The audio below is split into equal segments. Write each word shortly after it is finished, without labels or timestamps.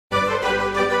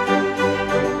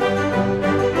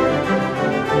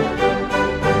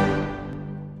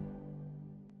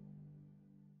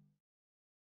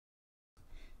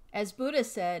As Buddha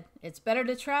said, it's better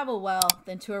to travel well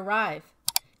than to arrive.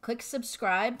 Click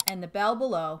subscribe and the bell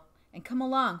below and come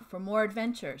along for more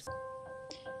adventures.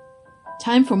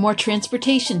 Time for more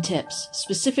transportation tips,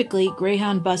 specifically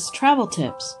Greyhound bus travel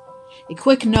tips. A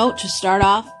quick note to start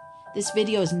off, this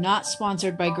video is not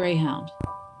sponsored by Greyhound.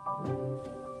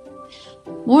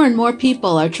 More and more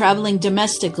people are traveling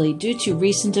domestically due to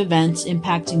recent events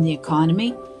impacting the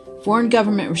economy, foreign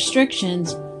government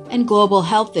restrictions, and global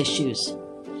health issues.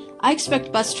 I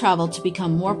expect bus travel to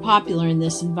become more popular in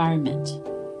this environment.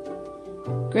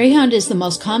 Greyhound is the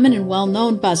most common and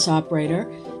well-known bus operator,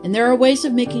 and there are ways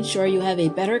of making sure you have a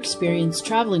better experience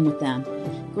traveling with them.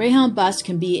 Greyhound bus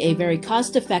can be a very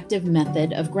cost-effective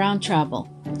method of ground travel.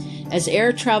 As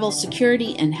air travel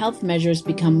security and health measures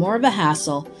become more of a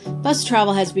hassle, bus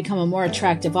travel has become a more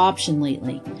attractive option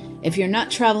lately. If you're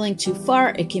not traveling too far,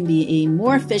 it can be a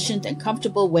more efficient and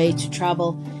comfortable way to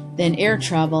travel than air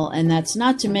travel, and that's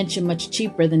not to mention much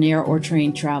cheaper than air or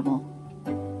train travel.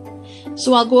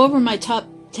 So I'll go over my top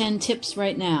 10 tips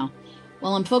right now.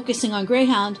 While I'm focusing on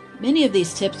Greyhound, many of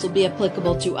these tips will be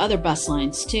applicable to other bus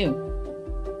lines too.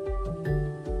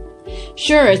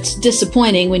 Sure, it's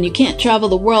disappointing when you can't travel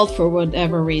the world for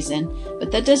whatever reason,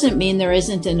 but that doesn't mean there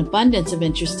isn't an abundance of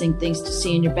interesting things to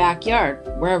see in your backyard,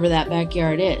 wherever that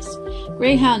backyard is.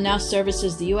 Greyhound now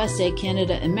services the USA,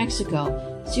 Canada, and Mexico,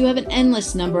 so you have an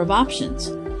endless number of options.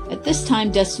 At this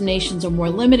time, destinations are more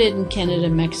limited in Canada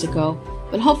and Mexico,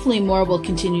 but hopefully more will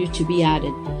continue to be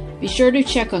added. Be sure to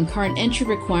check on current entry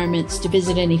requirements to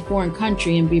visit any foreign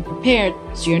country and be prepared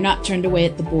so you're not turned away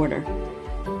at the border.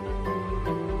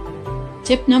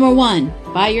 Tip number 1,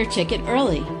 buy your ticket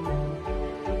early.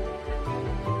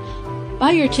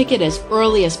 Buy your ticket as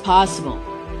early as possible.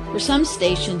 For some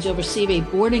stations, you'll receive a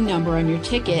boarding number on your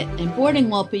ticket, and boarding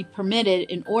will be permitted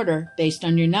in order based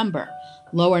on your number.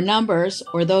 Lower numbers,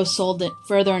 or those sold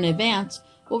further in advance,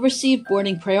 will receive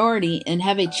boarding priority and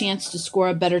have a chance to score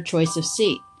a better choice of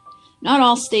seat. Not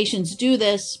all stations do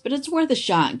this, but it's worth a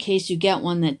shot in case you get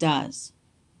one that does.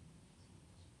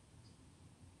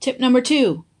 Tip number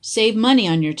 2, save money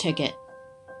on your ticket.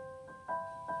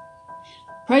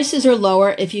 Prices are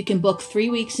lower if you can book 3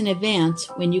 weeks in advance,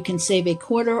 when you can save a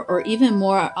quarter or even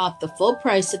more off the full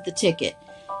price of the ticket.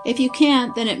 If you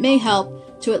can't, then it may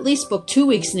help to at least book 2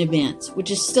 weeks in advance,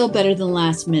 which is still better than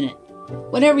last minute.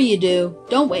 Whatever you do,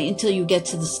 don't wait until you get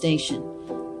to the station.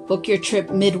 Book your trip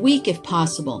midweek if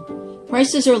possible.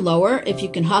 Prices are lower if you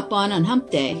can hop on hump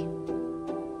day.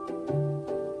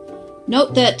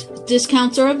 Note that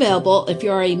discounts are available if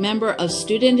you are a member of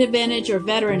Student Advantage or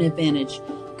Veteran Advantage.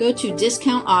 Go to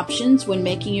Discount Options when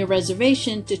making your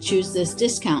reservation to choose this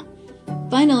discount.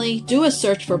 Finally, do a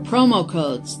search for promo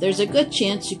codes. There's a good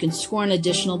chance you can score an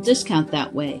additional discount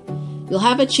that way. You'll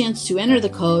have a chance to enter the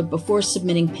code before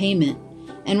submitting payment.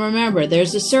 And remember,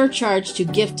 there's a surcharge to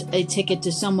gift a ticket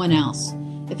to someone else.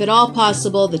 If at all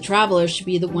possible, the traveler should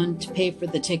be the one to pay for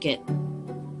the ticket.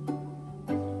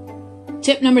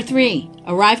 Tip number 3,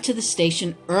 arrive to the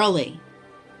station early.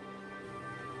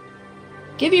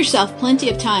 Give yourself plenty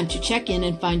of time to check in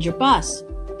and find your bus.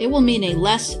 It will mean a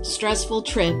less stressful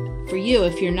trip for you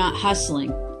if you're not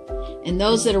hustling. And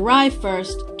those that arrive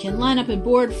first can line up and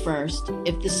board first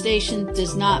if the station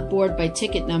does not board by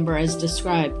ticket number as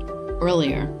described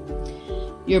earlier.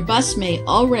 Your bus may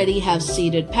already have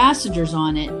seated passengers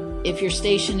on it if your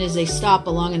station is a stop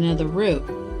along another route,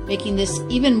 making this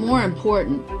even more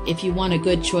important if you want a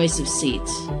good choice of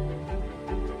seats.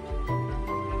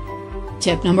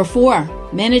 Tip number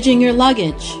 4, managing your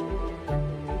luggage.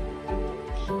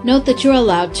 Note that you're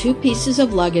allowed 2 pieces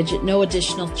of luggage at no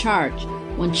additional charge,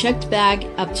 1 checked bag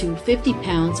up to 50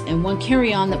 pounds and 1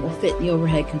 carry-on that will fit in the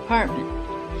overhead compartment.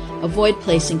 Avoid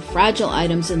placing fragile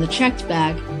items in the checked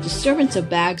bag. Disturbance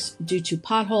of bags due to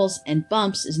potholes and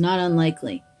bumps is not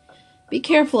unlikely. Be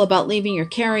careful about leaving your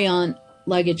carry-on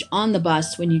luggage on the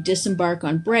bus when you disembark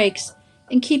on breaks,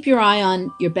 and keep your eye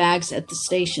on your bags at the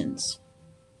stations.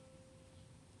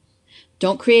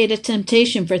 Don't create a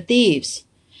temptation for thieves.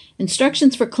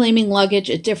 Instructions for claiming luggage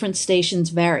at different stations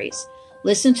varies.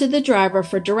 Listen to the driver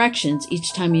for directions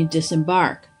each time you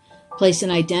disembark. Place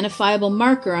an identifiable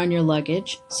marker on your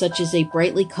luggage, such as a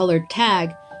brightly colored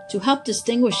tag, to help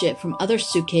distinguish it from other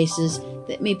suitcases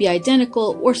that may be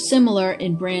identical or similar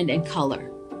in brand and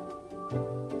color.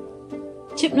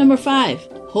 Tip number 5,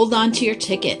 hold on to your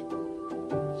ticket.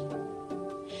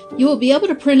 You will be able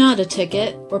to print out a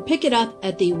ticket or pick it up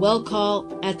at the will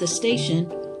call at the station,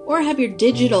 or have your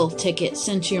digital ticket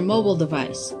sent to your mobile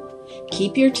device.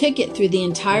 Keep your ticket through the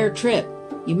entire trip.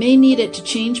 You may need it to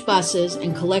change buses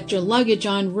and collect your luggage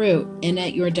en route and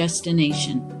at your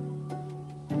destination.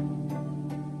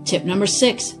 Tip number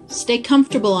 6, stay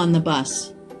comfortable on the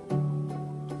bus.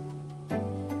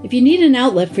 If you need an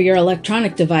outlet for your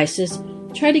electronic devices,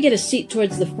 try to get a seat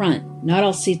towards the front. Not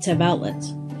all seats have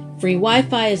outlets. Free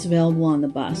Wi-Fi is available on the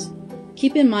bus.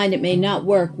 Keep in mind it may not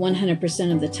work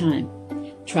 100% of the time.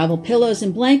 Travel pillows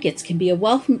and blankets can be a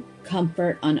welcome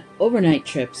comfort on overnight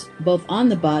trips, both on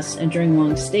the bus and during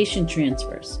long station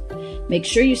transfers. Make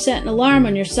sure you set an alarm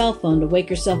on your cell phone to wake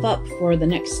yourself up before the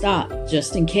next stop,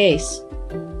 just in case.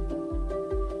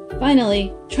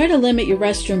 Finally, try to limit your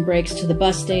restroom breaks to the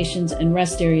bus stations and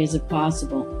rest areas if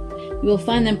possible. You will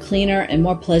find them cleaner and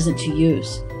more pleasant to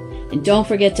use. And don't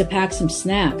forget to pack some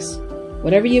snacks.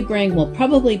 Whatever you bring will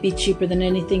probably be cheaper than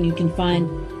anything you can find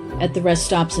at the rest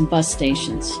stops and bus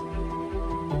stations.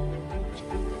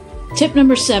 Tip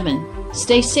number 7,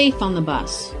 stay safe on the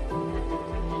bus.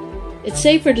 It's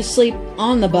safer to sleep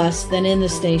on the bus than in the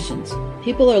stations.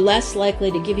 People are less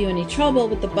likely to give you any trouble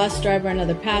with the bus driver and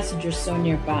other passengers so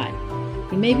nearby.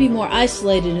 You may be more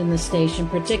isolated in the station,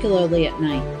 particularly at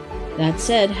night. That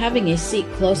said, having a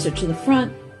seat closer to the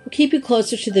front will keep you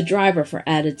closer to the driver for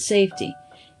added safety.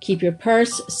 Keep your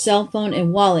purse, cell phone,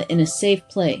 and wallet in a safe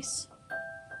place.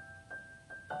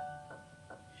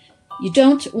 You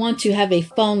don't want to have a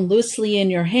phone loosely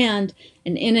in your hand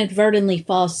and inadvertently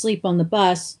fall asleep on the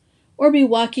bus, or be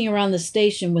walking around the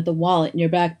station with a wallet in your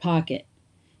back pocket.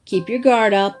 Keep your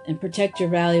guard up and protect your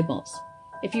valuables.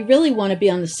 If you really want to be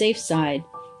on the safe side,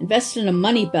 invest in a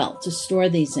money belt to store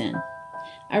these in.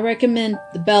 I recommend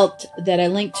the belt that I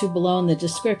link to below in the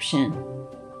description.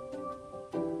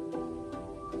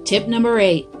 Tip number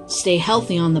 8, stay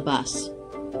healthy on the bus.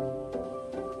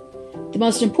 The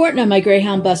most important of my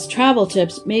Greyhound bus travel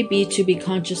tips may be to be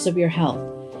conscious of your health.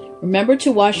 Remember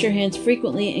to wash your hands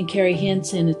frequently and carry hand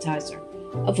sanitizer.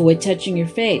 Avoid touching your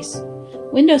face.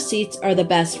 Window seats are the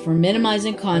best for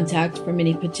minimizing contact from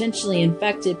any potentially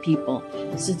infected people,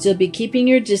 since you'll be keeping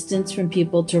your distance from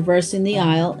people traversing the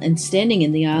aisle and standing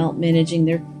in the aisle managing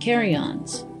their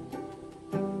carry-ons.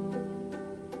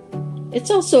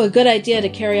 It's also a good idea to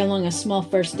carry along a small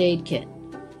first aid kit.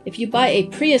 If you buy a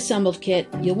pre-assembled kit,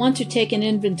 you'll want to take an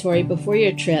inventory before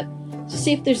your trip to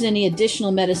see if there's any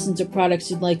additional medicines or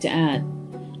products you'd like to add.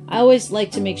 I always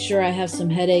like to make sure I have some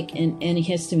headache and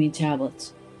antihistamine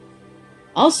tablets.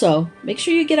 Also, make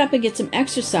sure you get up and get some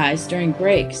exercise during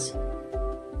breaks.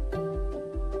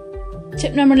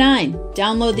 Tip number 9,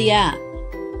 download the app.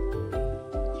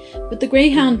 With the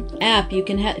Greyhound app, you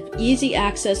can have easy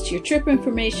access to your trip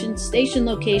information, station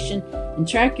location, and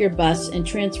track your bus and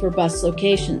transfer bus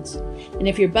locations. And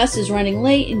if your bus is running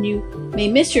late and you may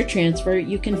miss your transfer,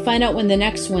 you can find out when the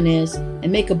next one is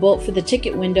and make a bolt for the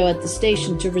ticket window at the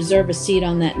station to reserve a seat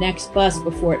on that next bus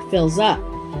before it fills up,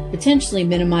 potentially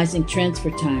minimizing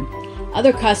transfer time.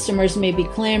 Other customers may be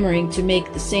clamoring to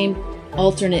make the same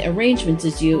alternate arrangements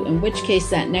as you, in which case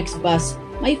that next bus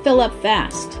might fill up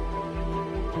fast.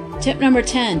 Tip number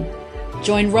 10,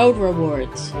 join Road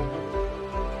Rewards.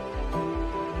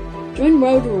 Join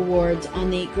Road Rewards on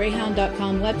the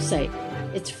Greyhound.com website.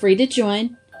 It's free to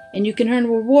join, and you can earn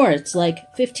rewards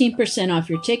like 15% off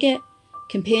your ticket,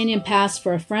 companion pass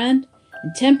for a friend,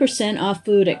 and 10% off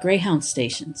food at Greyhound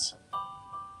stations.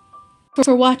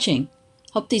 For watching.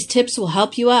 Hope these tips will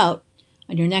help you out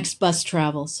on your next bus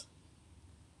travels.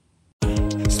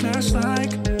 Smash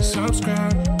like, subscribe.